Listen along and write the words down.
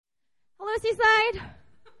Hello, Seaside.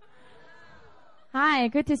 Hi,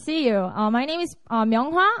 good to see you. My name is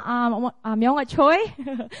Myunghwa Choi.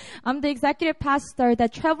 I'm the executive pastor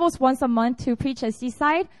that travels once a month to preach at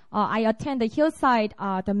Seaside. I attend the Hillside,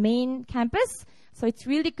 the main campus. So it's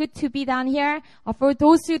really good to be down here. For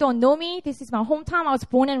those who don't know me, this is my hometown. I was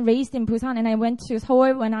born and raised in Busan, and I went to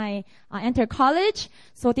Seoul when I entered college.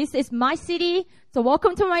 So this is my city. So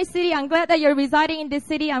welcome to my city. I'm glad that you're residing in this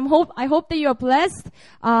city. I hope that you're blessed.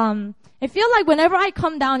 I feel like whenever I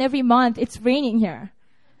come down every month, it's raining here.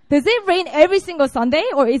 Does it rain every single Sunday,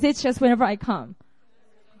 or is it just whenever I come?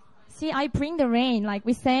 See, I bring the rain, like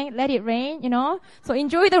we sang, let it rain, So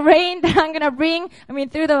enjoy the rain that I'm gonna bring,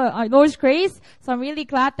 through the Lord's grace. So I'm really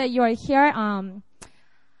glad that you are here.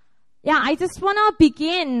 I just wanna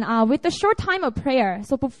begin with a short time of prayer.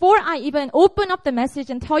 So before I even open up the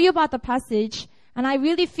message and tell you about the passage, and I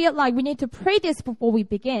really feel like we need to pray this before we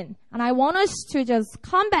begin. And I want us to just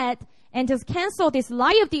combat and just cancel this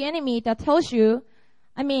lie of the enemy that tells you,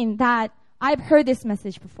 that I've heard this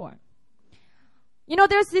message before.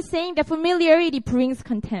 There's this saying that familiarity brings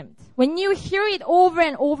contempt. When you hear it over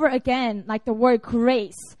and over again, like the word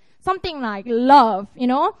grace, something like love, you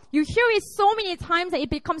hear it so many times that it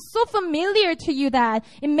becomes so familiar to you that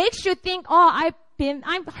it makes you think, I've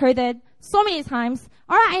heard it so many times.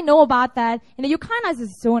 All right, I know about that. And then you kind of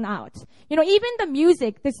just zone out. Even the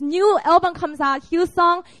music, this new album comes out,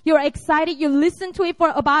 Hillsong, you're excited, you listen to it for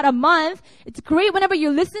about a month. It's great whenever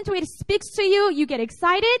you listen to it, it speaks to you, you get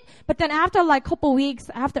excited. But then after like a couple weeks,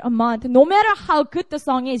 after a month, no matter how good the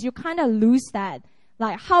song is, you kind of lose that.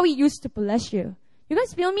 Like how it used to bless you. You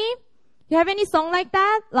guys feel me? You have any song like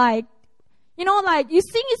that? You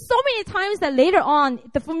sing it so many times that later on,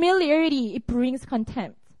 the familiarity, it brings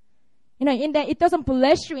contempt. In that it doesn't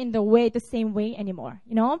bless you in the same way anymore,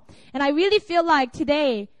 And I really feel like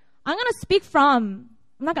today, I'm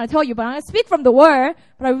not going to tell you, but I'm going to speak from the word,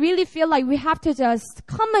 but I really feel like we have to just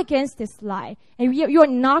come against this lie. And you're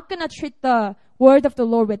not going to treat the word of the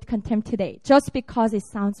Lord with contempt today, just because it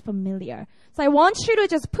sounds familiar. So I want you to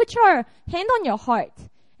just put your hand on your heart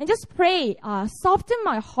and just pray, soften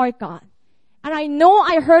my heart, God. And I know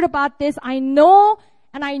I heard about this, I know,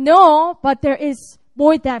 but there is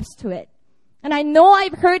more depths to it. And I know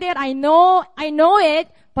I've heard it, I know it,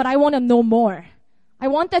 but I want to know more. I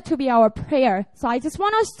want that to be our prayer. So I just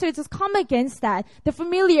want us to just come against that. The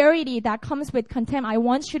familiarity that comes with contempt, I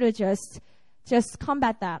want you to just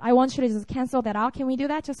combat that. I want you to just cancel that out. Can we do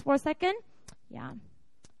that just for a second? Yeah.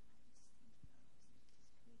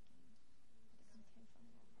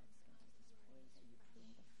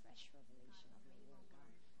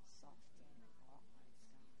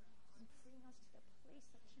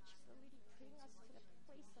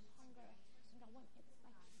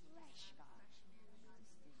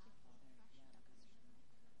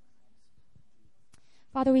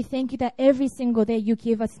 Father, we thank you that every single day you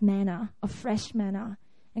give us manna, a fresh manna.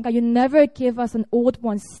 And God, you never give us an old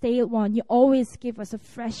one, stale one. You always give us a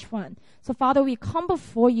fresh one. So Father, we come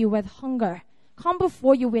before you with hunger. Come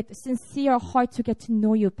before you with sincere heart to get to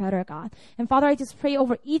know you better, God. And Father, I just pray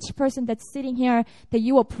over each person that's sitting here that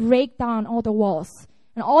you will break down all the walls.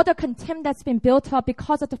 And all the contempt that's been built up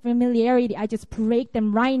because of the familiarity, I just break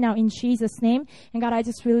them right now in Jesus' name. And God, I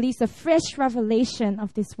just release a fresh revelation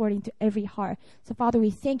of this word into every heart. So Father, we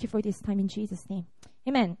thank you for this time in Jesus' name.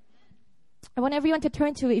 Amen. I want everyone to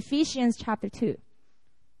turn to Ephesians chapter 2.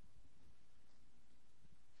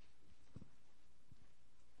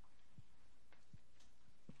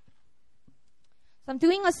 So I'm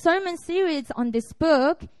doing a sermon series on this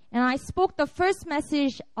book. And I spoke the first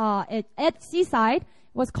message at Seaside.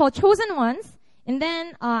 It was called Chosen Ones. And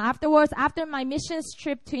then afterwards, after my missions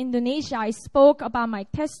trip to Indonesia, I spoke about my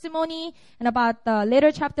testimony and about the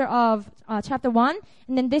later chapter of chapter 1.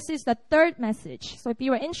 And then this is the third message. So if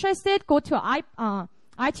you are interested, go to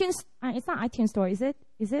iTunes. It's not iTunes store, is it?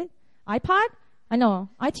 Is it? iPod? I know.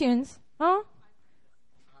 iTunes. Oh?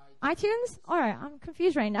 iTunes? Alright, I'm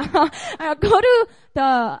confused right now. Go to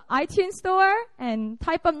the iTunes store and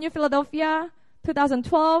type up New Philadelphia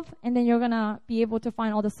 2012, and then you're gonna be able to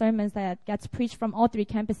find all the sermons that gets preached from all three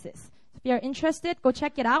campuses. If you're interested, go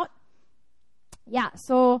check it out. Yeah,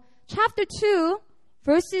 so chapter 2,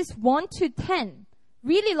 verses 1 to 10.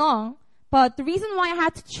 Really long, but the reason why I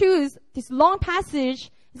had to choose this long passage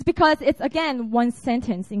is because it's, again, one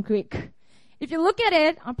sentence in Greek. If you look at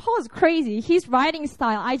it, Paul is crazy. His writing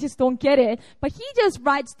style, I just don't get it. But he just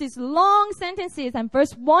writes these long sentences, and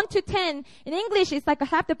verse 1 to 10, in English, it's like a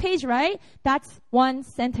half the page, right? That's one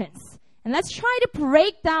sentence. And let's try to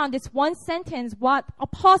break down this one sentence, what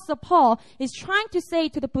Apostle Paul is trying to say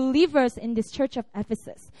to the believers in this church of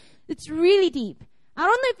Ephesus. It's really deep. I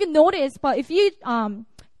don't know if you noticed, but if you try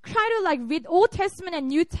to like read Old Testament and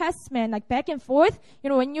New Testament like back and forth,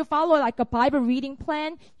 when you follow like a Bible reading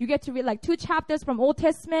plan, you get to read like 2 chapters from Old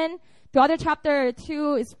Testament. The other chapter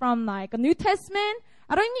 2 is from like a New Testament.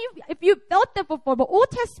 I don't know if you felt that before, but Old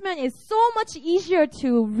Testament is so much easier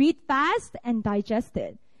to read fast and digest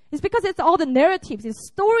it. It's because it's all the narratives, it's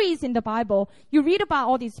stories in the Bible. You read about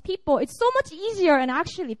all these people. It's so much easier and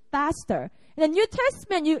actually faster. In the New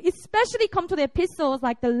Testament, you especially come to the epistles,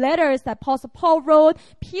 like the letters that Apostle Paul wrote,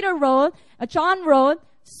 Peter wrote, John wrote,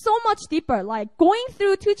 so much deeper. Like going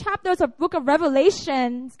through 2 chapters of book of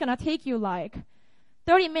Revelation is going to take you like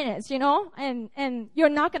 30 minutes, and you're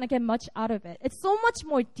not going to get much out of it. It's so much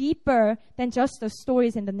more deeper than just the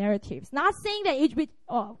stories and the narratives. Not saying that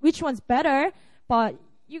which one's better, but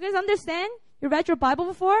you guys understand? You read your Bible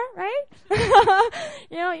before, right?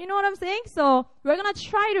 you know what I'm saying? So we're going to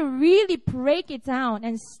try to really break it down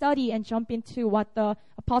and study and jump into what the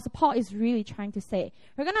Apostle Paul is really trying to say.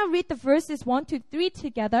 We're going to read the verses 1 to 3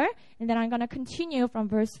 together, and then I'm going to continue from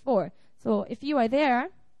verse 4. So if you are there,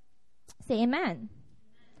 say amen.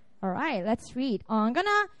 All right, let's read. I'm going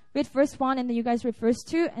to read verse 1, and then you guys read verse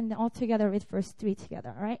 2, and then all together read verse 3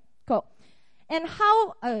 together. All right, go. And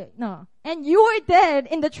you were dead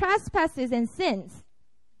in the trespasses and sins.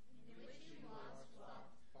 In which you once walked,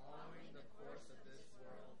 following the course of this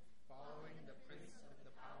world, following the prince of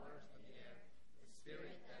the powers of the air, the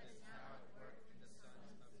spirit that is now at work in the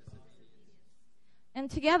sons of disobedience. And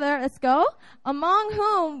together, let's go. Among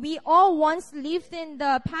whom we all once lived in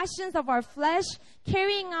the passions of our flesh,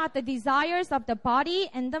 carrying out the desires of the body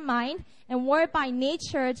and the mind, and were by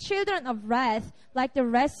nature children of wrath, like the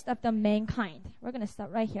rest of the mankind. We're going to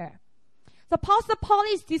start right here. The Apostle Paul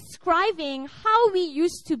is describing how we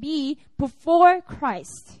used to be before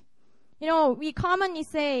Christ. We commonly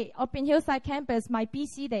say up in Hillside Campus, my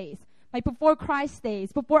BC days, like before Christ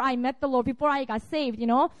days, before I met the Lord, before I got saved,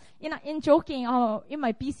 in joking, in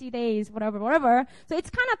my BC days, whatever. So it's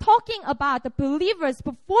kind of talking about the believers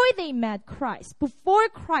before they met Christ, before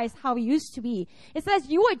Christ, how we used to be. It says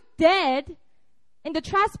you were dead in the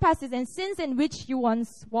trespasses and sins in which you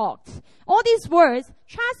once walked. All these words,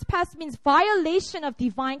 trespass means violation of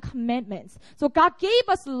divine commandments. So God gave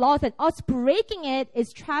us laws, and us breaking it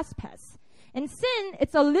is trespass. And sin,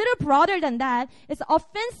 it's a little broader than that. It's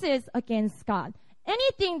offenses against God.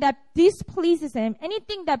 Anything that displeases Him,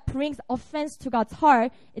 anything that brings offense to God's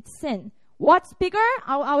heart, it's sin. What's bigger?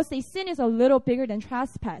 I would say sin is a little bigger than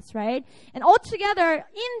trespass, right? And altogether,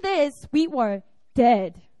 in this, we were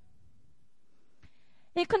dead.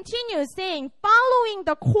 It continues saying, following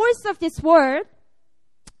the course of this world,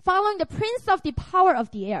 following the prince of the power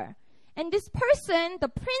of the air. And this person, the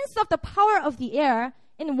prince of the power of the air,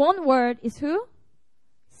 in one word is who?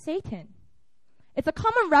 Satan. It's a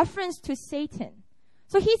common reference to Satan.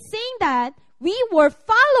 So he's saying that we were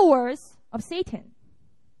followers of Satan.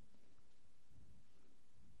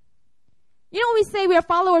 We say we are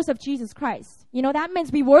followers of Jesus Christ. That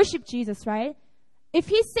means we worship Jesus, right? If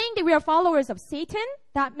he's saying that we are followers of Satan,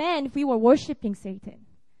 that meant we were worshiping Satan.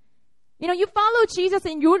 You follow Jesus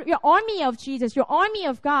and your army of Jesus, your army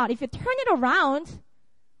of God. If you turn it around,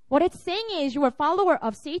 what it's saying is you are a follower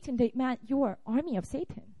of Satan. That meant you are army of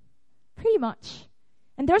Satan. Pretty much.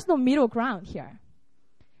 And there's no middle ground here.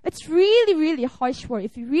 It's really, really harsh word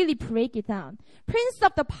if you really break it down. Prince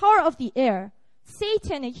of the power of the air,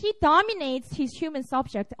 Satan, he dominates his human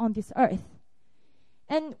subject on this earth.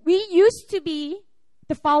 And we used to be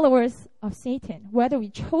the followers of Satan, whether we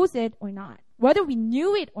chose it or not, whether we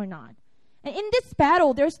knew it or not. And in this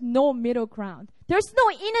battle, there's no middle ground. There's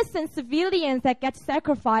no innocent civilians that get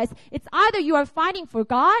sacrificed. It's either you are fighting for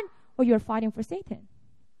God or you're fighting for Satan.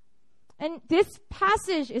 And this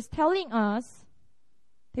passage is telling us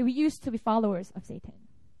that we used to be followers of Satan.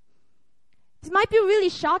 This might be really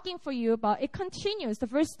shocking for you, but it continues. The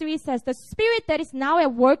verse 3 says, the spirit that is now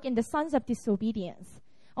at work in the sons of disobedience,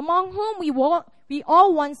 among whom we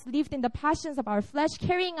all once lived in the passions of our flesh,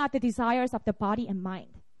 carrying out the desires of the body and mind.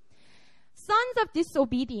 Sons of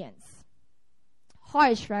disobedience.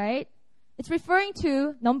 Harsh, right? It's referring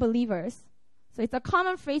to non-believers. So it's a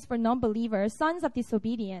common phrase for non-believers, sons of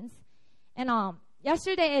disobedience. And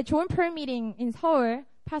yesterday at Joint Prayer meeting in Seoul,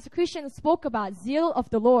 Pastor Christian spoke about zeal of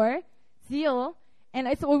the Lord, zeal. And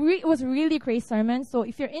it was a really great sermon. So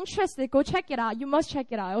if you're interested, go check it out. You must check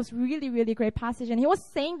it out. It was really, really great passage. And he was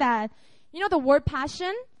saying that, the word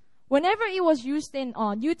passion, whenever it was used in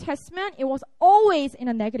New Testament, it was always in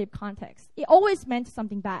a negative context. It always meant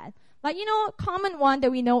something bad. Like, common one that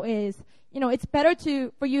we know is, it's better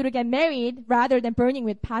for you to get married rather than burning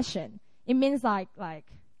with passion. It means like,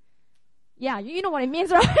 yeah, you know what it means,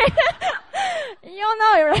 right? You all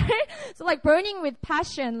know it, right? So like burning with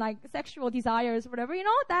passion, like sexual desires, whatever, you know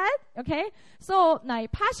that? Okay? So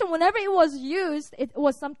like passion, whenever it was used, it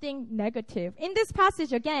was something negative. In this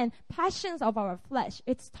passage, again, passions of our flesh.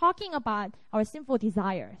 It's talking about our sinful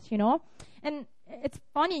desires, you know? And it's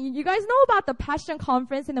funny, you guys know about the Passion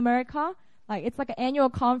Conference in America? Like it's like an annual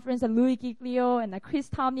conference that Louis Giglio and like Chris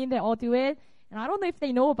Tomlin, they all do it. And I don't know if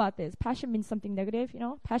they know about this. Passion means something negative, you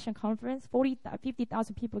know? Passion Conference,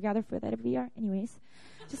 50,000 people gather for that every year. Anyways,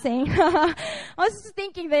 just saying. I was just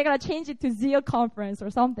thinking they're going to change it to Zeal Conference or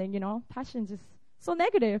something, you know? Passion just so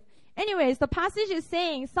negative. Anyways, the passage is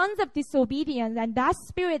saying sons of disobedience, and that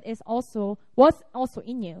spirit was also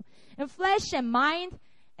in you. And flesh and mind.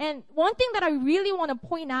 And one thing that I really want to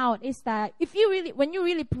point out is that when you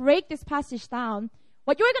really break this passage down,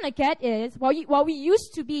 what you're going to get is, what we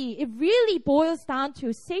used to be, it really boils down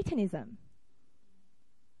to Satanism.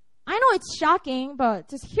 I know it's shocking, but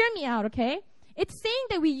just hear me out, okay? It's saying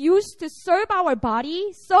that we used to serve our body,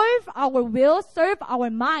 serve our will, serve our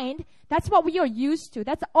mind. That's what we are used to.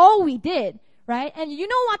 That's all we did, right? And you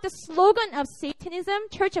know what the slogan of Satanism,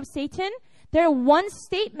 Church of Satan? Their one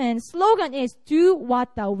slogan is, do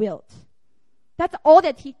what thou wilt. That's all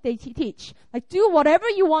that they teach. Like, do whatever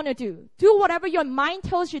you want to do. Do whatever your mind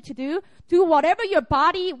tells you to do. Do whatever your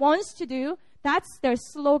body wants to do. That's their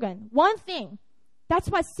slogan. One thing. That's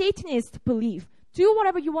what Satanists believe. Do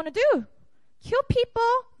whatever you want to do. Kill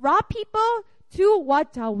people, rob people, do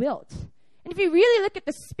what thou wilt. And if you really look at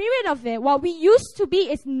the spirit of it, what we used to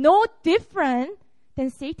be is no different than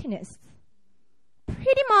Satanists.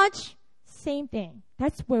 Pretty much same thing.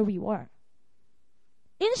 That's where we were.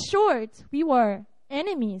 In short, we were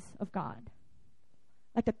enemies of God.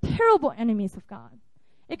 Like the terrible enemies of God.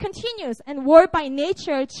 It continues, and were by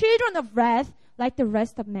nature children of wrath like the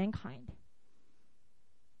rest of mankind.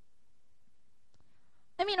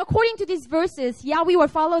 I mean, according to these verses, yeah, we were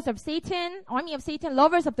followers of Satan, army of Satan,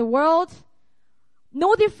 lovers of the world.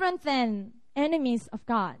 No different than enemies of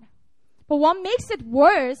God. But what makes it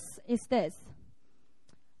worse is this.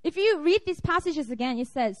 If you read these passages again, it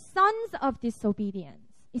says, sons of disobedience.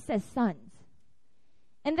 It says sons.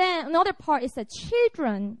 And then another part, it says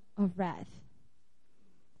children of wrath.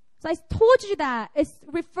 So I told you that it's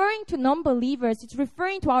referring to non-believers. It's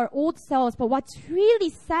referring to our old selves. But what's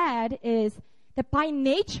really sad is that by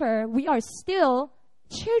nature, we are still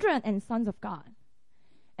children and sons of God.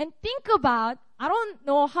 And think about, I don't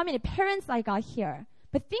know how many parents I got here,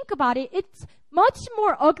 but think about it. It's much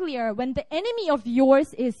more uglier when the enemy of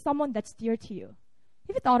yours is someone that's dear to you.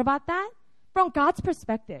 Have you thought about that? From God's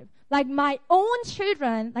perspective, like my own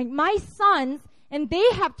children, like my sons, and they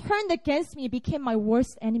have turned against me, became my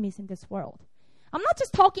worst enemies in this world. I'm not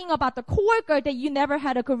just talking about the coworker that you never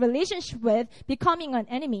had a good relationship with becoming an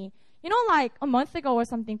enemy. You know, like a month ago or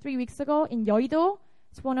something, 3 weeks ago in Yeouido,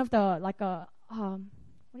 it's one of the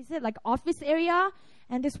office area,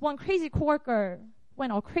 and this one crazy coworker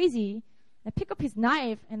went all crazy and picked up his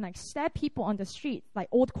knife and like stabbed people on the street, like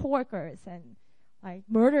old coworkers, and like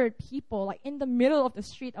murdered people like in the middle of the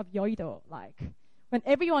street of Yeouido, like when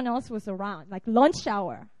everyone else was around, like lunch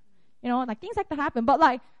hour, you know, like things like that happen. But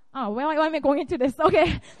like, why am I going into this?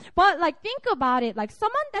 Okay, but like think about it, like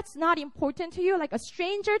someone that's not important to you, like a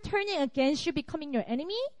stranger turning against you, becoming your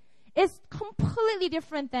enemy, is completely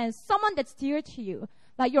different than someone that's dear to you,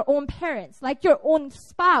 like your own parents, like your own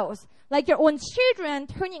spouse, like your own children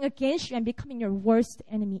turning against you and becoming your worst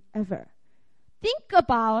enemy ever. Think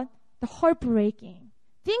about the heartbreaking.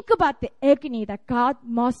 Think about the agony that God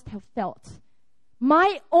must have felt.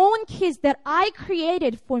 My own kids that I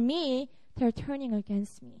created for me, they're turning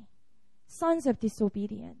against me. Sons of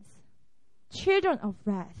disobedience. Children of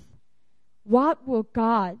wrath. What will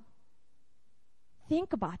God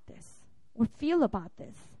think about this or feel about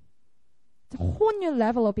this? It's a whole new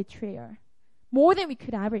level of betrayal. More than we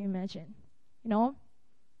could ever imagine. You know?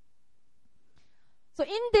 So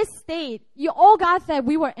in this state, you all got that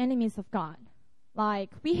we were enemies of God. Like,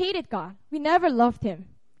 we hated God. We never loved Him.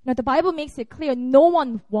 Now, the Bible makes it clear no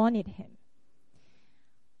one wanted Him.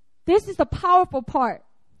 This is the powerful part.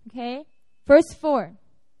 Okay? Verse 4.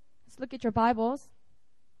 Let's look at your Bibles.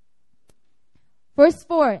 Verse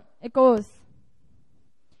 4, it goes,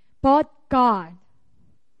 but God,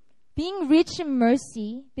 being rich in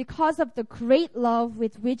mercy, because of the great love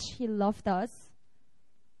with which He loved us.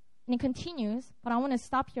 And it continues, but I want to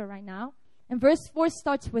stop here right now. And verse 4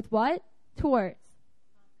 starts with what? 2 words.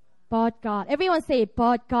 But God. Everyone say,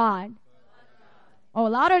 but God. Oh,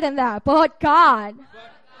 louder than that. But God.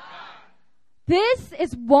 This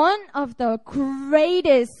is one of the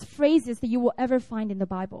greatest phrases that you will ever find in the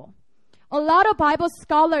Bible. A lot of Bible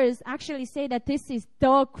scholars actually say that this is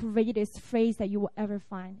the greatest phrase that you will ever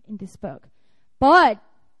find in this book. But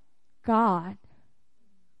God.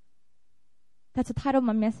 That's the title of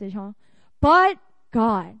my message, huh? But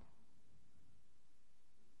God.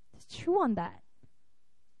 It's true on that.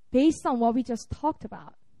 Based on what we just talked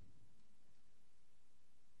about.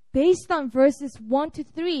 Based on verses 1 to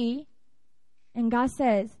 3, and God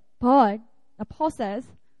says, but, Paul says,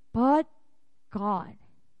 but God.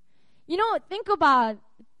 You know, think about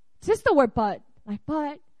just the word but. Like,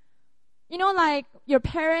 but. You know, like your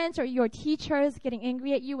parents or your teachers getting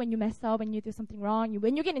angry at you when you mess up and you do something wrong.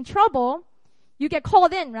 When you get in trouble, you get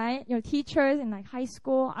called in, right? Your teachers in like high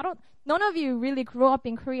school. None of you really grew up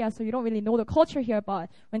in Korea, so you don't really know the culture here. But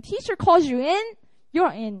when teacher calls you in,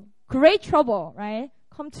 you're in great trouble, right?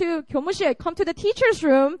 Come to the teacher's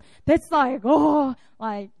room. That's like,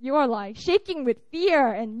 you are like shaking with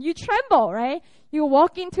fear and you tremble, right? You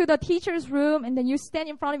walk into the teacher's room and then you stand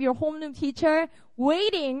in front of your homeroom teacher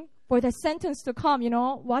waiting for the sentence to come, you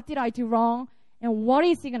know, what did I do wrong? And what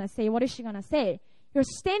is he going to say? What is she going to say? You're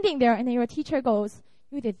standing there and then your teacher goes,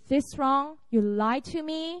 you did this wrong. You lied to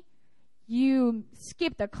me. You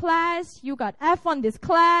skipped the class. You got F on this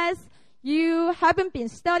class. You haven't been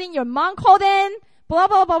studying. Your mom called in. Blah,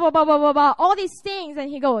 blah, blah, blah, blah, blah, blah, blah. All these things. And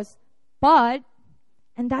he goes, but,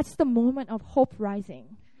 and that's the moment of hope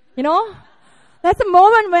rising. You know? That's the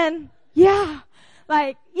moment when,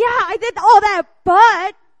 I did all that,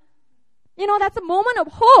 but, you know, that's a moment of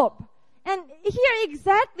hope. And here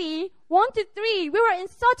exactly, 1 to 3, we were in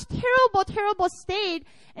such terrible, terrible state.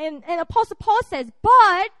 And Apostle Paul says,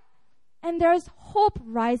 but, and there's hope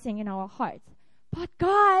rising in our hearts. But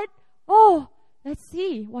God, let's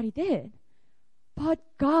see what he did. But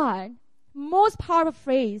God, most powerful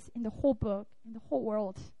phrase in the whole book, in the whole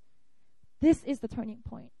world. This is the turning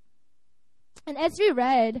point. And as we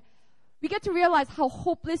read, we get to realize how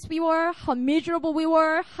hopeless we were, how miserable we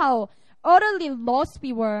were, how utterly lost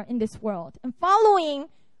we were in this world. And following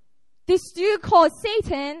this dude called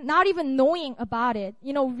Satan, not even knowing about it,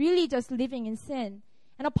 you know, really just living in sin.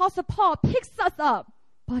 And Apostle Paul picks us up,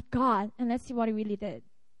 but God, and let's see what he really did.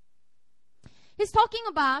 He's talking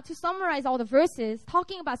about, to summarize all the verses,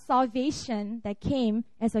 talking about salvation that came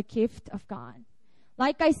as a gift of God.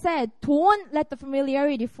 Like I said, don't let the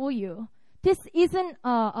familiarity fool you. This isn't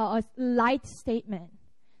a light statement.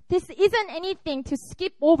 This isn't anything to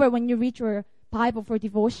skip over when you read your Bible for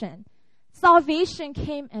devotion. Salvation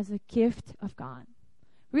came as a gift of God.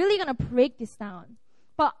 Really gonna break this down.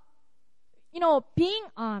 But, you know,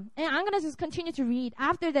 and I'm gonna just continue to read.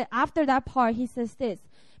 After that part, he says this.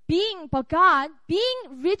 But God,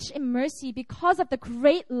 being rich in mercy because of the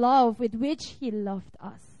great love with which he loved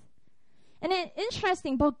us. And it's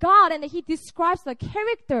interesting, but God, and he describes the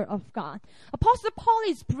character of God. Apostle Paul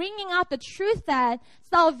is bringing out the truth that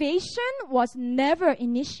salvation was never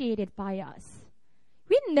initiated by us.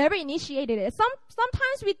 We never initiated it.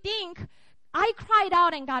 Sometimes we think, I cried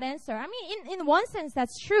out and God answered. I mean, in one sense,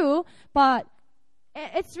 that's true, but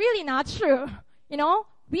it's really not true. You know,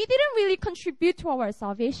 we didn't really contribute to our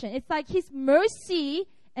salvation. It's like his mercy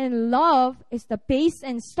and love is the base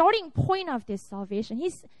and starting point of this salvation.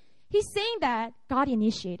 He's saying that God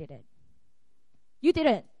initiated it. You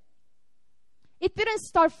didn't. It didn't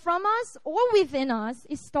start from us or within us.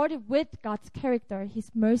 It started with God's character, his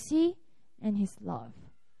mercy, and his love.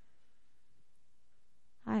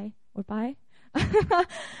 Hi, or bye.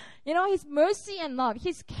 You know, his mercy and love.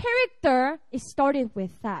 His character, it started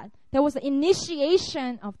with that. There was the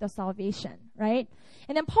initiation of the salvation, right?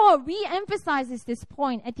 And then Paul re-emphasizes this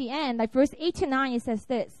point at the end, like verse 8 to 9, it says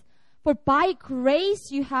this. For by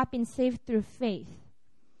grace you have been saved through faith.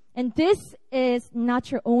 And this is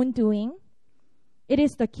not your own doing. It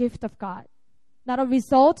is the gift of God, not a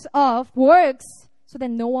result of works, so that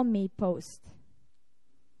no one may boast.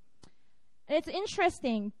 And it's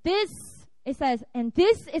interesting. It says, and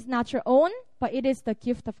this is not your own, but it is the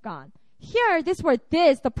gift of God. Here, this word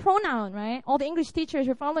this, the pronoun, right? All the English teachers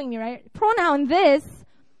are following me, right? Pronoun this.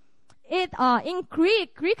 In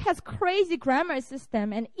Greek has crazy grammar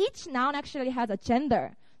system, and each noun actually has a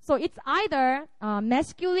gender. So it's either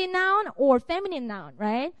masculine noun or feminine noun,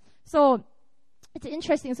 right? So it's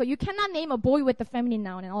interesting. So you cannot name a boy with the feminine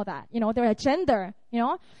noun and all that. You know, they're a gender, you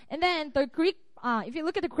know. And then the Greek, if you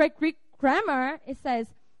look at the Greek grammar, it says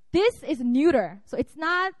this is neuter. So it's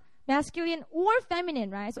not masculine or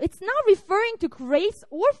feminine, right? So it's not referring to grace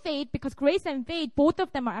or faith, because grace and faith, both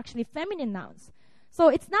of them are actually feminine nouns. So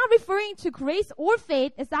it's not referring to grace or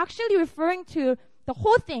faith. It's actually referring to the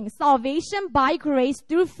whole thing, salvation by grace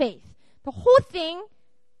through faith. The whole thing,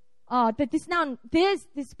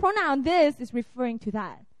 this pronoun this is referring to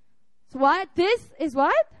that. So what? This is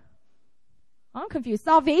what? I'm confused.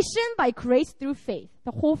 Salvation by grace through faith.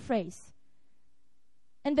 The whole phrase.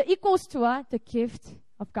 And the equals to what? The gift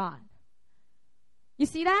of God. You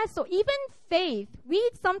see that? So even faith, we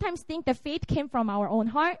sometimes think that faith came from our own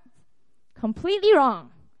heart. Completely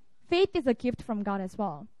wrong. Faith is a gift from God as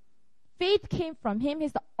well. Faith came from Him.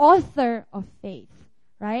 He's the author of faith.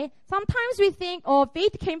 Right? Sometimes we think, oh,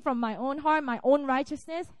 faith came from my own heart, my own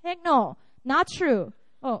righteousness. Heck no. Not true.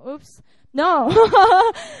 Oh, oops. No.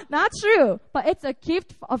 Not true. But it's a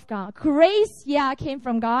gift of God. Grace, yeah, came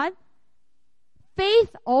from God.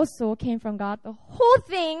 Faith also came from God. The whole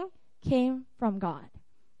thing came from God.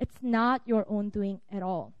 It's not your own doing at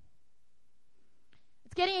all.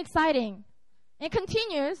 It's getting exciting. It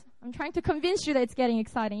continues. I'm trying to convince you that it's getting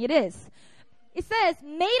exciting. It is. It says,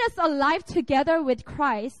 made us alive together with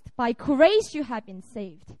Christ. By grace you have been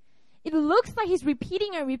saved. It looks like he's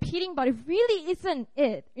repeating and repeating, but it really isn't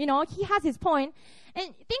it. You know, he has his point.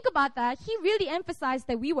 And think about that. He really emphasized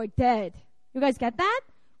that we were dead. You guys get that?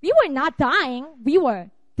 We were not dying. We were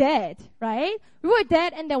dead, right? We were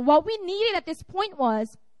dead, and then what we needed at this point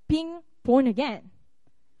was being born again.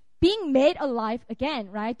 Being made alive again,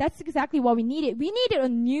 right? That's exactly what we needed. We needed a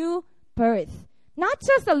new birth. Not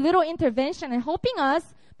just a little intervention and helping us,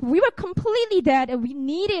 but we were completely dead and we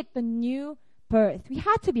needed the new birth. We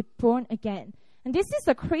had to be born again. And this is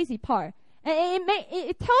the crazy part. And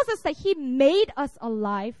it tells us that He made us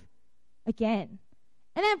alive again.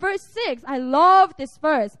 And then verse 6, I love this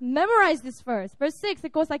verse. Memorize this verse. Verse 6,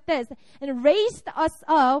 it goes like this. And raised us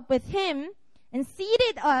up with Him and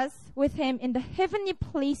seated us with Him in the heavenly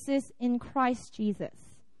places in Christ Jesus.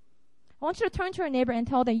 I want you to turn to your neighbor and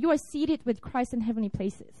tell them you are seated with Christ in heavenly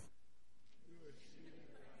places.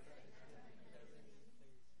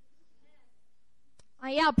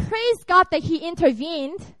 Yeah, praise God that He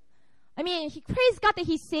intervened. Praise God that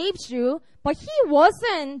He saved you, but He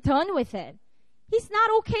wasn't done with it. He's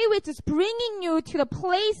not okay with just bringing you to the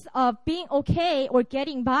place of being okay or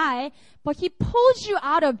getting by, but He pulled you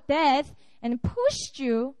out of death and pushed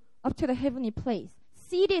you up to the heavenly place,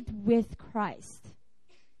 seated with Christ.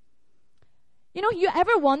 You know, you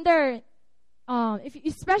ever wonder,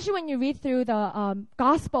 especially when you read through the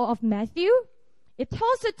Gospel of Matthew, it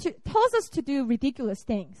tells us to do ridiculous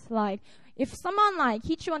things. Like, if someone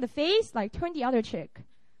hits you on the face, turn the other cheek.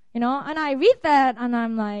 You know, and I read that and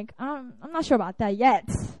I'm like, I'm not sure about that yet.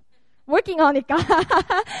 Working on it, God.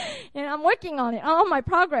 I'm working on it. On my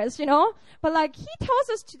progress, you know. But He tells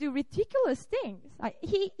us to do ridiculous things.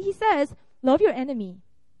 He says, love your enemy.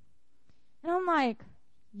 And I'm like,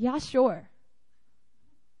 yeah, sure.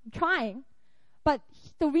 I'm trying. But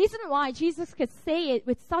the reason why Jesus could say it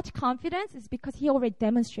with such confidence is because He already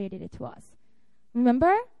demonstrated it to us.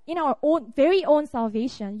 Remember? In our very own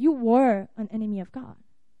salvation, you were an enemy of God.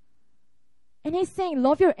 And He's saying,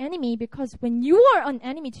 love your enemy because when you are an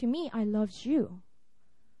enemy to me, I loved you.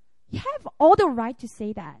 You have all the right to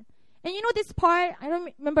say that. And you know this part, I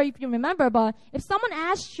don't remember if you remember, but if someone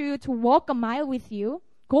asks you to walk a mile with you,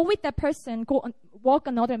 go with that person, walk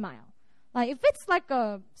another mile. If it's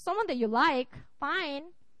someone that you like, fine,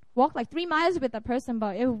 walk 3 miles with that person,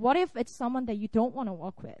 but what if it's someone that you don't want to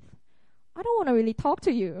walk with? I don't want to really talk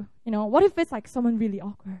to you. You know, what if it's someone really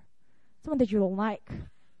awkward? Someone that you don't like,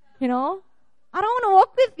 you know? I don't want to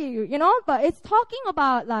walk with you, you know? But it's talking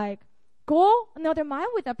about go another mile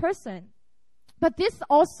with that person. But this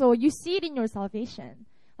also, you see it in your salvation.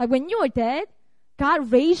 When you were dead, God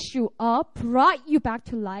raised you up, brought you back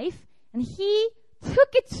to life, and He took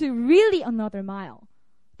it to really another mile.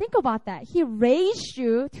 Think about that. He raised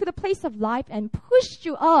you to the place of life and pushed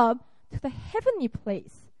you up to the heavenly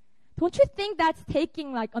place. Don't you think that's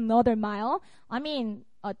taking another mile?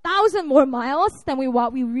 1,000 more miles than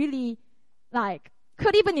what we really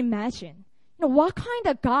could even imagine. You know, what kind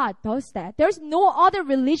of God does that? There's no other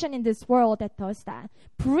religion in this world that does that.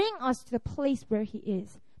 Bring us to the place where He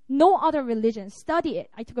is. No other religion. Study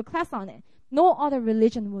it. I took a class on it. No other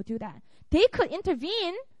religion will do that. They could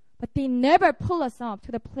intervene, but they never pull us up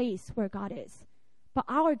to the place where God is. But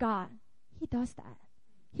our God, He does that.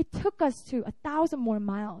 He took us to 1,000 more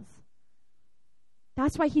miles.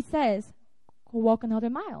 That's why He says, go walk another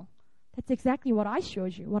mile. That's exactly what I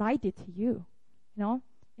showed you, what I did to you. You know?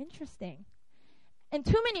 Interesting. And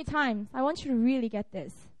too many times, I want you to really get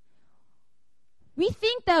this. We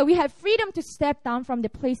think that we have freedom to step down from the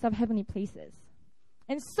place of heavenly places.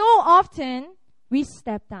 And so often, we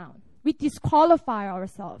step down. We disqualify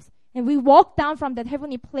ourselves. And we walk down from that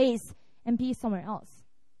heavenly place and be somewhere else.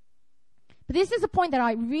 But this is a point that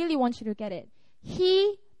I really want you to get it.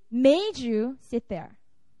 He made you sit there.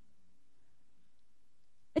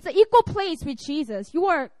 It's an equal place with Jesus. You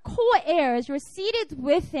are co-heirs. You're seated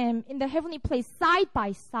with him in the heavenly place side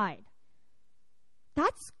by side.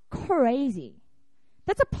 That's crazy.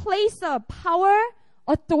 That's a place of power,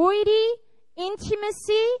 authority,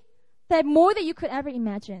 intimacy that more than you could ever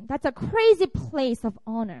imagine. That's a crazy place of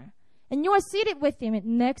honor. And you are seated with him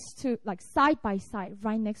next to, like side by side,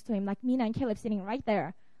 right next to him, like Mina and Caleb sitting right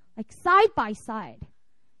there, like side by side.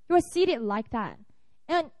 You are seated like that.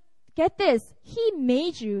 And get this, he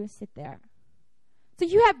made you sit there. So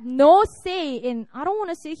you have no say in, I don't want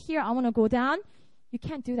to sit here, I want to go down. You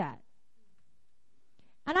can't do that.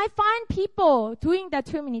 And I find people doing that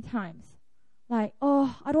too many times. Like,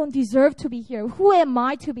 oh, I don't deserve to be here. Who am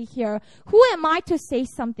I to be here? Who am I to say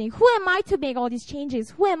something? Who am I to make all these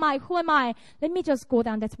changes? Who am I? Who am I? Let me just go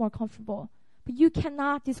down. That's more comfortable. But you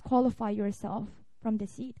cannot disqualify yourself from the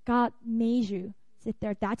seat. God made you sit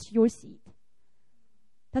there. That's your seat.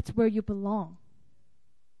 That's where you belong.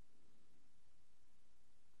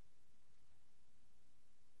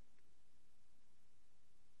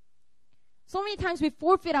 So many times we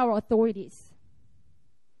forfeit our authorities.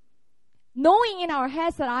 Knowing in our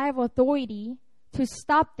heads that I have authority to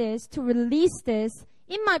stop this, to release this,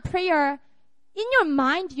 in my prayer, in your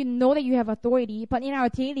mind, you know that you have authority, but in our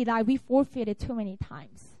daily life, we forfeit it too many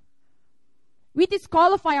times. We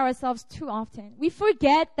disqualify ourselves too often. We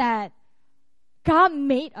forget that God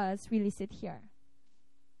made us really sit here.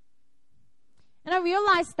 And I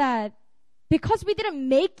realized that because we didn't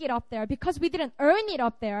make it up there, because we didn't earn it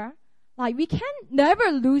up there, like we can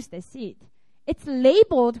never lose the seat. It's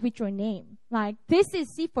labeled with your name. Like, this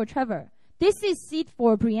is seat for Trevor. This is seat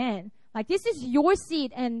for Brienne. Like, this is your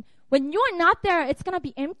seat. And when you're not there, it's going to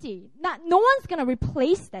be empty. No one's going to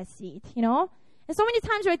replace that seat, you know? And so many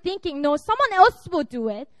times we're thinking, no, someone else will do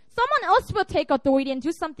it. Someone else will take authority and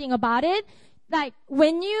do something about it. Like,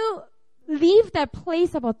 when you leave that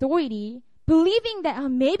place of authority, believing that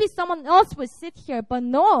maybe someone else will sit here, but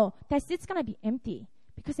no, that seat's going to be empty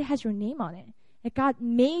because it has your name on it. And God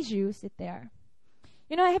made you sit there.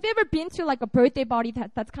 You know, have you ever been to like a birthday party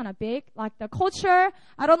that's kind of big? Like the culture,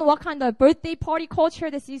 I don't know what kind of birthday party culture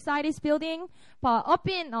the Seaside is building, but up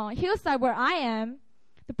in Hillside where I am,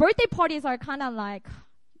 the birthday parties are kind of like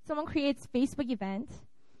someone creates Facebook event,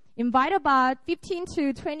 invite about 15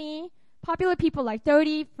 to 20 popular people, like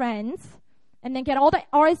 30 friends, and then get all the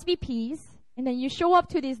RSVPs, and then you show up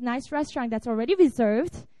to this nice restaurant that's already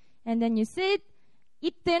reserved, and then you sit,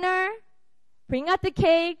 eat dinner, bring out the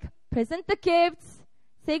cake, present the gifts,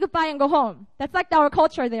 say goodbye and go home. That's like our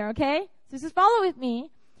culture there, okay? So just follow with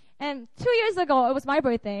me. And 2 years ago, it was my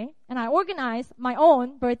birthday, and I organized my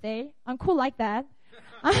own birthday. I'm cool like that.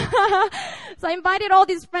 So I invited all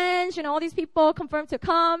these friends, all these people confirmed to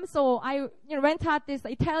come. So I rent out this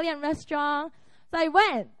Italian restaurant. So I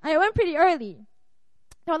went pretty early.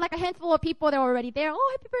 There were like a handful of people that were already there.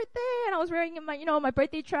 Oh, happy birthday. And I was wearing my, my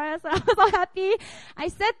birthday dress. I was all happy. I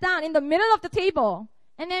sat down in the middle of the table.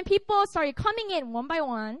 And then people started coming in one by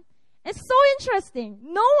one. It's so interesting.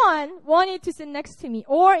 No one wanted to sit next to me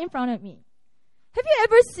or in front of me. Have you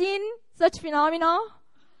ever seen such phenomena?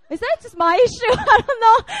 Is that just my issue? I don't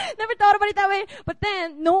know. Never thought about it that way. But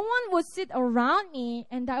then no one would sit around me,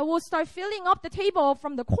 and I will start filling up the table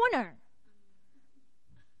from the corner.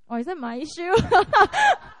 Or is that my issue? Is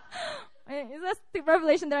that the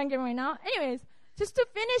revelation that I'm getting right now? Anyways, just to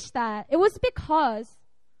finish that, it's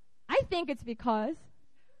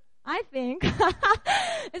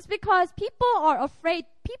because people are afraid.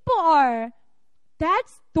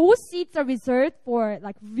 Those seats are reserved for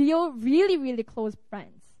like really, really close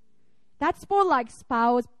friends. That's for like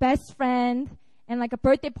spouse, best friend, and like a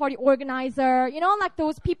birthday party organizer. Like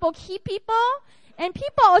those key people. And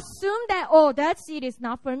people assume that, that seat is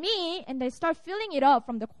not for me, and they start filling it up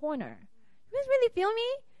from the corner. You guys really feel me?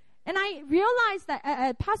 And I realized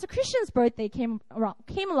that Pastor Christian's birthday came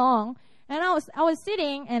along, and I was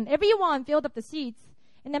sitting, and everyone filled up the seats.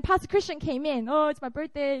 And then Pastor Christian came in. Oh, it's my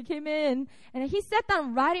birthday. He came in. And he sat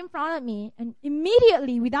down right in front of me. And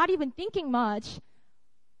immediately, without even thinking much,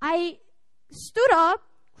 I stood up,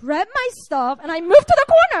 grabbed my stuff, and I moved to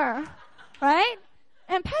the corner. Right?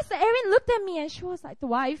 And Pastor Erin looked at me, and she was like, the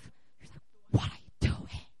wife, she was like, what are you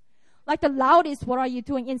doing? Like the loudest, what are you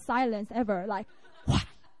doing in silence ever. Like, what are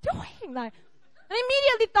you doing? Like, and I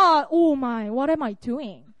immediately thought, oh my, what am I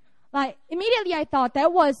doing? Like, immediately I thought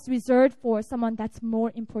that was reserved for someone that's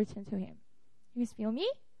more important to him. You guys feel me?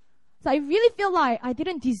 So I really feel like I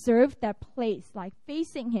didn't deserve that place, like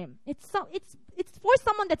facing him. It's for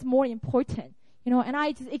someone that's more important, and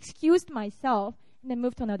I just excused myself and then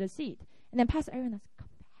moved to another seat. And then Pastor Aaron was,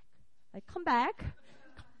 come back,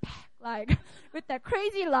 like, with that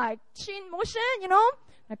crazy, like, chin motion,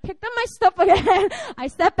 I picked up my stuff again. I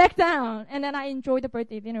sat back down, and then I enjoyed the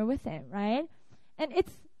birthday dinner with him, right? And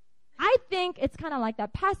I think it's kind of like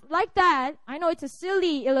that. Like that, I know it's a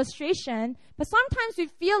silly illustration, but sometimes we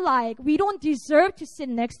feel like we don't deserve to sit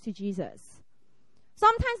next to Jesus.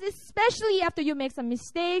 Sometimes, especially after you make some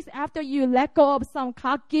mistakes, after you let go of some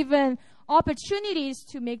God-given opportunities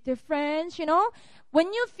to make difference,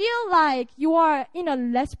 when you feel like you are in a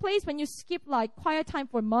less place, when you skip like quiet time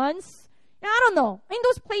for months, I don't know, in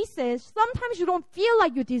those places, sometimes you don't feel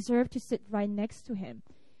like you deserve to sit right next to him.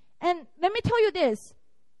 And let me tell you this,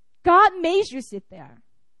 God made you sit there.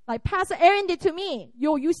 Like Pastor Aaron did to me.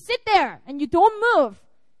 You sit there and you don't move.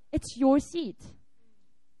 It's your seat.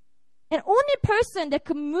 And only person that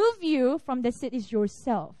could move you from the seat is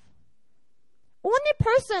yourself. Only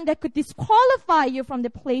person that could disqualify you from the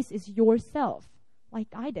place is yourself, like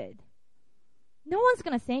I did. No one's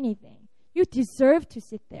going to say anything. You deserve to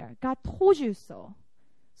sit there. God told you so.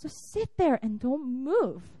 So sit there and don't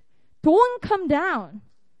move. Don't come down.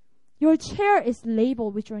 Your chair is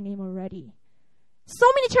labeled with your name already. So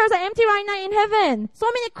many chairs are empty right now in heaven. So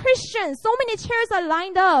many Christians, so many chairs are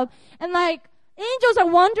lined up. And like, angels are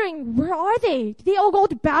wondering, where are they? Did they all go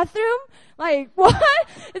to the bathroom? Like, what?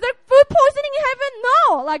 Is there food poisoning in heaven?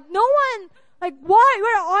 No. Like, no one, like, why?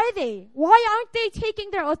 Where are they? Why aren't they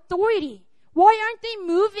taking their authority? Why aren't they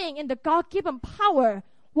moving in the God-given power?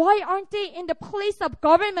 Why aren't they in the place of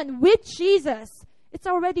government with Jesus? It's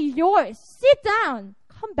already yours. Sit down.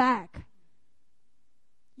 Come back.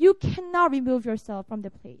 You cannot remove yourself from the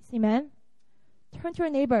place. Amen? Turn to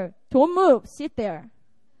your neighbor. Don't move. Sit there.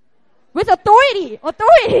 With authority.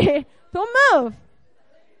 Authority. Don't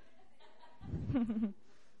move.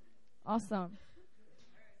 Awesome.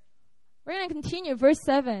 We're going to continue. Verse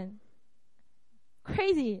 7.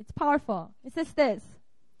 Crazy. It's powerful. It says this.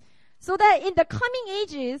 So that in the coming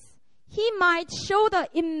ages, he might show the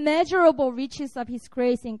immeasurable riches of his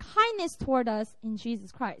grace and kindness toward us in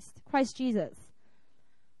Jesus Christ. Christ Jesus.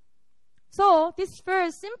 So this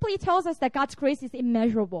verse simply tells us that God's grace is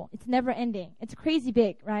immeasurable. It's never ending. It's crazy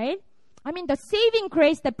big, right? I mean, the saving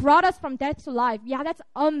grace that brought us from death to life, yeah, that's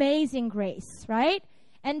amazing grace, right?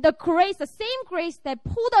 And the grace, the same grace that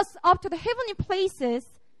pulled us up to the heavenly places,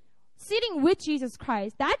 sitting with Jesus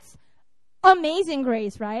Christ, that's amazing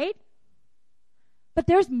grace, right? But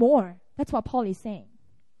there's more. That's what Paul is saying.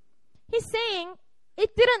 He's saying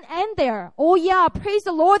it didn't end there. Oh yeah, praise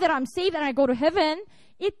the Lord that I'm saved and I go to heaven.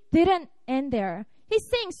 It didn't end there. He's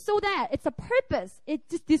saying so that it's a purpose. It's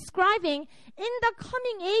just describing in the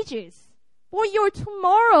coming ages. For your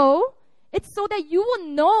tomorrow, it's so that you will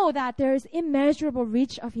know that there is immeasurable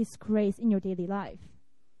reach of his grace in your daily life.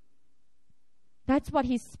 That's what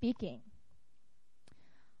he's speaking.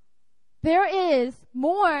 There is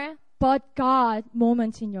more but God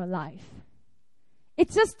moments in your life. It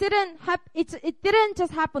just didn't it didn't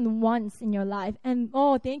just happen once in your life and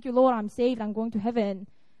oh, thank you Lord, I'm saved, I'm going to heaven.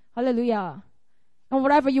 Hallelujah. And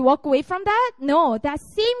whatever you walk away from that, no, that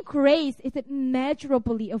same grace is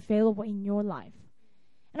immeasurably available in your life.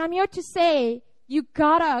 And I'm here to say, you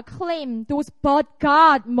gotta claim those but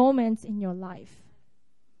God moments in your life.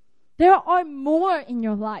 There are more in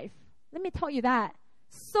your life. Let me tell you that.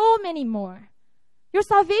 So many more. Your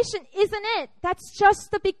salvation isn't it. That's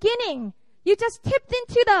just the beginning. You just tapped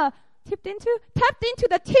into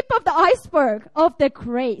the tip of the iceberg of the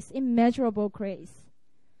grace, immeasurable grace.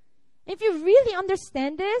 If you really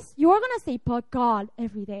understand this, you're going to say, but God,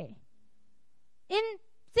 every day. In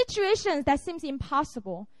situations that seems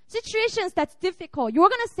impossible, situations that's difficult, you're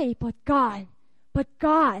going to say, but God, but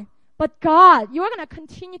God, but God. You're going to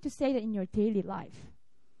continue to say that in your daily life.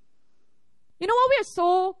 You know what we are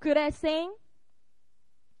so good at saying?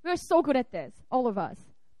 We're so good at this, all of us.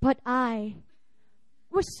 But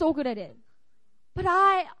we're so good at it. But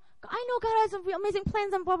I know God has amazing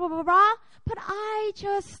plans and blah, blah, blah, blah. But I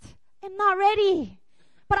just am not ready.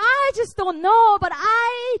 But I just don't know. But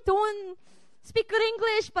I don't speak good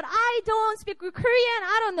English. But I don't speak good Korean.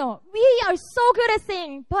 I don't know. We are so good at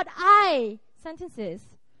saying, but I, sentences.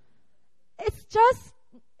 It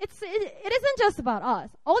isn't just about us.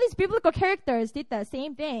 All these biblical characters did the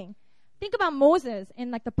same thing. Think about Moses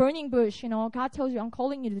in like the burning bush, God tells you, I'm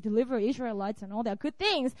calling you to deliver Israelites and all that good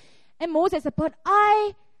things. And Moses said, but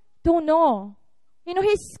I don't know.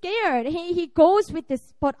 He's scared. He goes with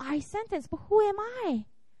this, but I sentence. But who am I?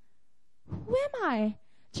 Who am I?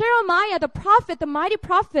 Jeremiah, the prophet, the mighty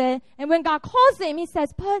prophet, and when God calls him, he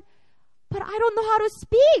says, but I don't know how to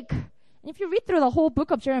speak. And if you read through the whole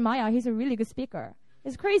book of Jeremiah, he's a really good speaker.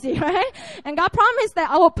 It's crazy, right? And God promised that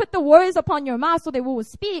I will put the words upon your mouth so that we will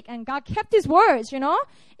speak. And God kept his words, It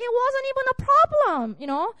wasn't even a problem,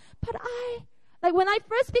 But Like when I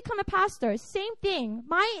first become a pastor, same thing.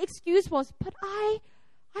 My excuse was, but I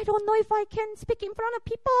don't know if I can speak in front of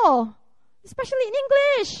people, especially in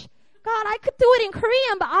English. God, I could do it in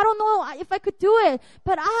Korean, but I don't know if I could do it.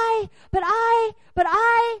 But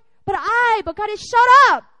God is, shut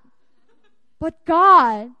up. But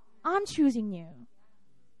God, I'm choosing you.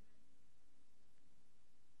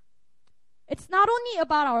 It's not only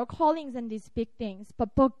about our callings and these big things,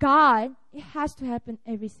 but God, it has to happen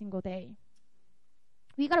every single day.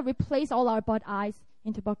 We got to replace all our but I's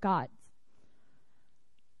into but God's.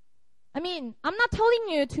 I mean, I'm not telling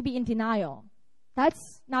you to be in denial.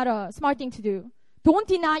 That's not a smart thing to do. Don't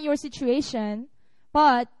deny your situation,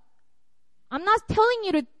 but I'm not telling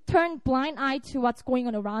you to turn blind eye to what's going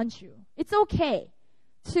on around you. It's okay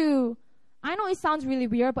I know it sounds really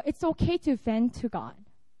weird, but it's okay to vent to God.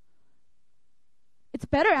 It's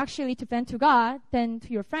better actually to vent to God than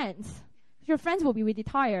to your friends. Your friends will be really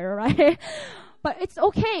tired, right? But it's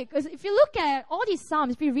okay, because if you look at all these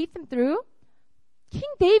Psalms, if you read them through, King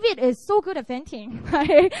David is so good at venting,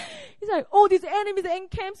 right? He's like, oh, these enemies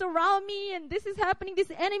encamps around me, and this is happening,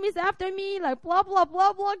 these enemies after me, like blah, blah,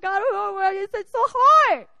 blah, blah, God, it's so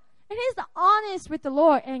hard. And he's honest with the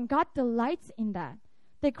Lord, and God delights in that.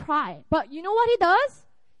 They cry. But you know what he does?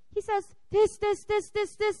 He says, this,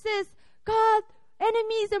 God,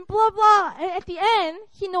 enemies, and blah, blah. And at the end,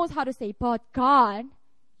 he knows how to say, but God,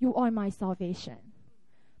 you are my salvation.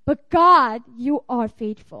 But God, you are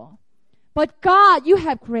faithful. But God, you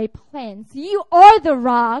have great plans. You are the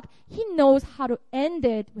rock. He knows how to end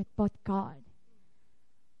it with but God.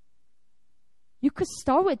 You could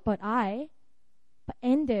start with but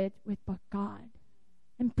end it with but God.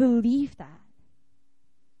 And believe that.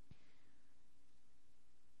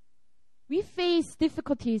 We face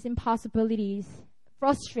difficulties, impossibilities,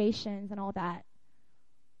 frustrations, and all that.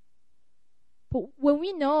 But when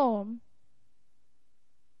we know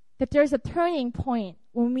that there's a turning point,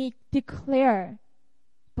 when we declare,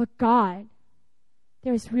 but God,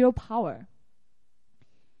 there's real power.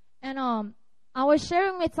 And I was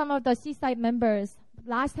sharing with some of the Seaside members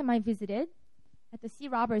last time I visited at the Sea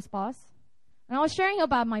Robbers bus. And I was sharing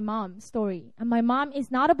about my mom's story. And my mom is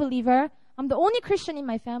not a believer. I'm the only Christian in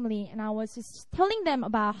my family. And I was just telling them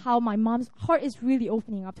about how my mom's heart is really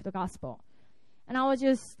opening up to the gospel. And I was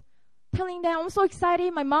just telling them, I'm so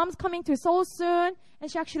excited. My mom's coming to Seoul soon. And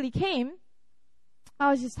she actually came. I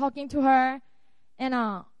was just talking to her.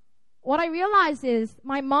 And what I realized is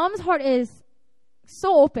my mom's heart is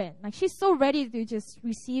so open. Like, she's so ready to just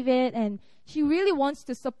receive it. And she really wants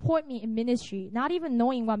to support me in ministry. Not even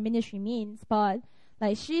knowing what ministry means. But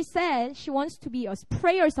like she said, she wants to be a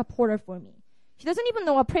prayer supporter for me. She doesn't even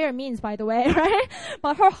know what prayer means, by the way, right?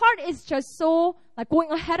 But her heart is just so like going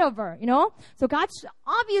ahead of her, you know? So God's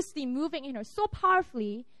obviously moving in her so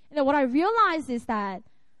powerfully. And then what I realized is that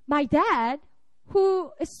my dad,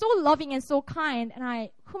 who is so loving and so kind, and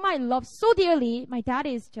whom I love so dearly, my dad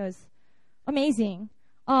is just amazing.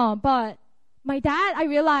 But my dad, I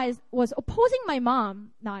realized, was opposing my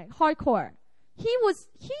mom, like hardcore.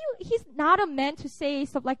 He's not a man to say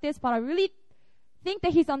stuff like this, but I really think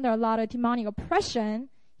that he's under a lot of demonic oppression.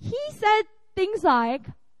 He said things like,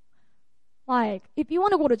 if you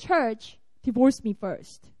want to go to church, divorce me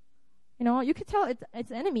first. You know, you can tell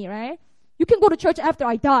it's enemy, right? You can go to church after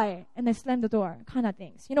I die, and then slam the door, kind of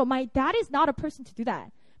things. You know, my dad is not a person to do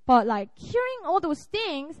that. But like hearing all those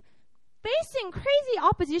things, facing crazy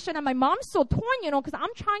opposition, and my mom's so torn, you know, because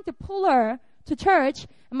I'm trying to pull her to church,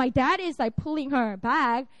 and my dad is like pulling her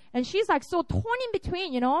back, and she's like so torn in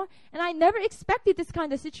between, you know. And I never expected this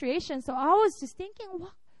kind of situation, so I was just thinking,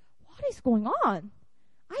 what is going on?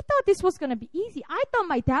 I thought this was gonna be easy. I thought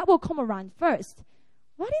my dad will come around first.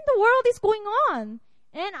 What in the world is going on?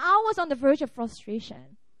 And I was on the verge of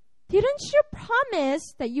frustration. Didn't you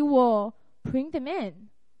promise that you will bring them in?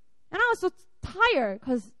 And I was so tired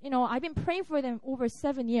because, you know, I've been praying for them over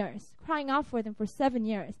 7 years, crying out for them for 7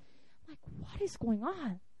 years. Like, what is going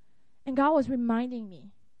on? And God was reminding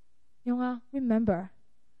me, Myunghwa, remember.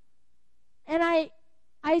 And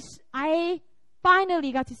I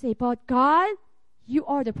finally got to say, but God, you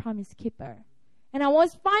are the promise keeper. And I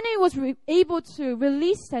was finally able to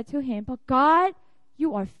release that to him. But God,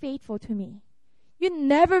 you are faithful to me. You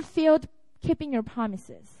never failed keeping your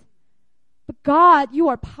promises. But God, you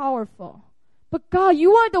are powerful. But God,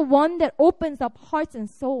 you are the one that opens up hearts and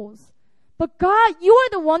souls. But God, you are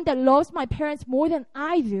the one that loves my parents more than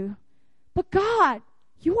I do. But God,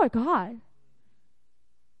 you are God.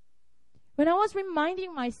 When I was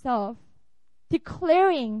reminding myself,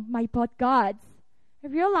 declaring my but Gods, I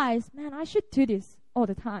realized, man, I should do this all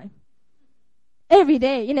the time. Every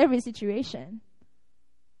day, in every situation.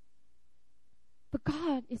 But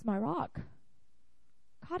God is my rock.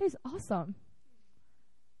 God is awesome.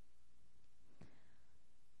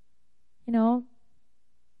 You know,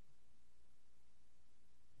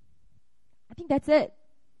 I think that's it.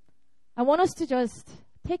 I want us to just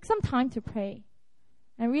take some time to pray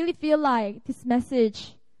and really feel like this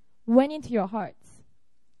message went into your hearts.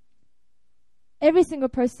 Every single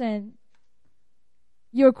person,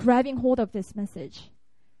 you're grabbing hold of this message.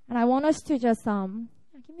 And I want us to just,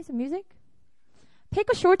 give me some music. Take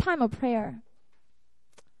a short time of prayer.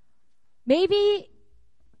 Maybe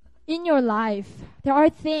in your life, there are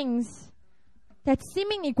things that's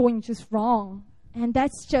seemingly going just wrong, and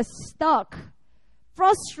that's just stuck.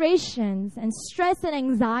 Frustrations and stress and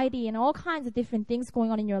anxiety and all kinds of different things going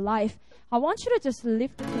on in your life. I want you to just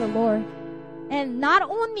lift it to the Lord. And not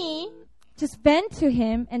only just vent to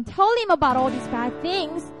Him and tell Him about all these bad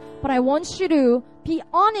things, but I want you to be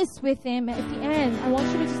honest with Him. At the end, I want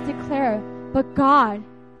you to just declare, but God,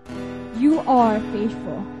 you are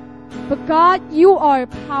faithful. But God, you are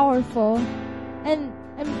powerful.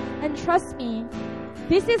 And trust me,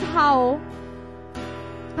 this is how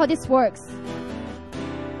this works.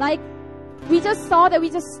 Like, we just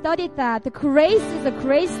studied that the grace is a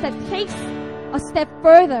grace that takes a step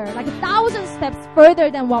further, like 1,000 steps further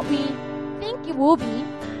than what we think it will be.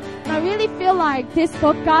 And I really feel like this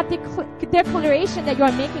book, God declaration that you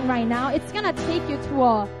are making right now, it's gonna take you to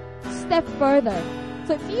a step further.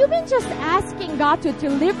 So if you've been just asking God to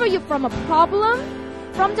deliver you from a problem,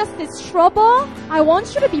 from just this trouble, I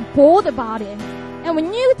want you to be bold about it. And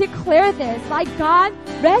when you declare this, like God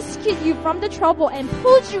rescued you from the trouble and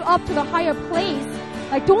pulled you up to the higher place,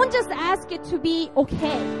 like don't just ask it to be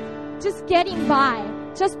okay, just getting by.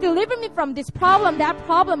 Just deliver me from this problem, that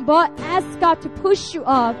problem, but ask God to push you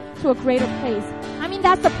up to a greater place. I mean,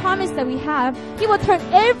 that's the promise that we have. He will turn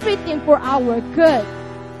everything for our good.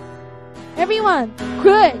 Everyone,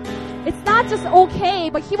 good. It's not just okay,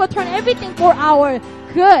 but He will turn everything for our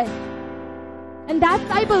good. And that's,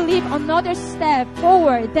 I believe, another step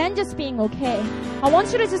forward than just being okay. I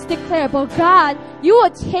want you to just declare, but God, you will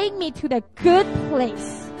take me to the good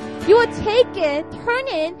place. You will take it, turn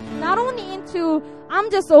it, not only into,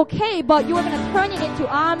 I'm just okay, but you are going to turn it into,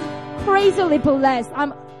 I'm crazily blessed.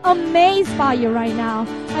 I'm amazed by you right now.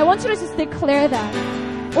 I want you to just declare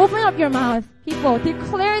that. Open up your mouth. People,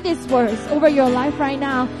 declare these words over your life right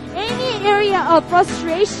now. Any area of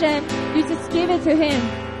frustration, you just give it to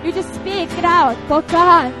Him. You just speak it out. But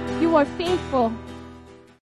God, you are faithful.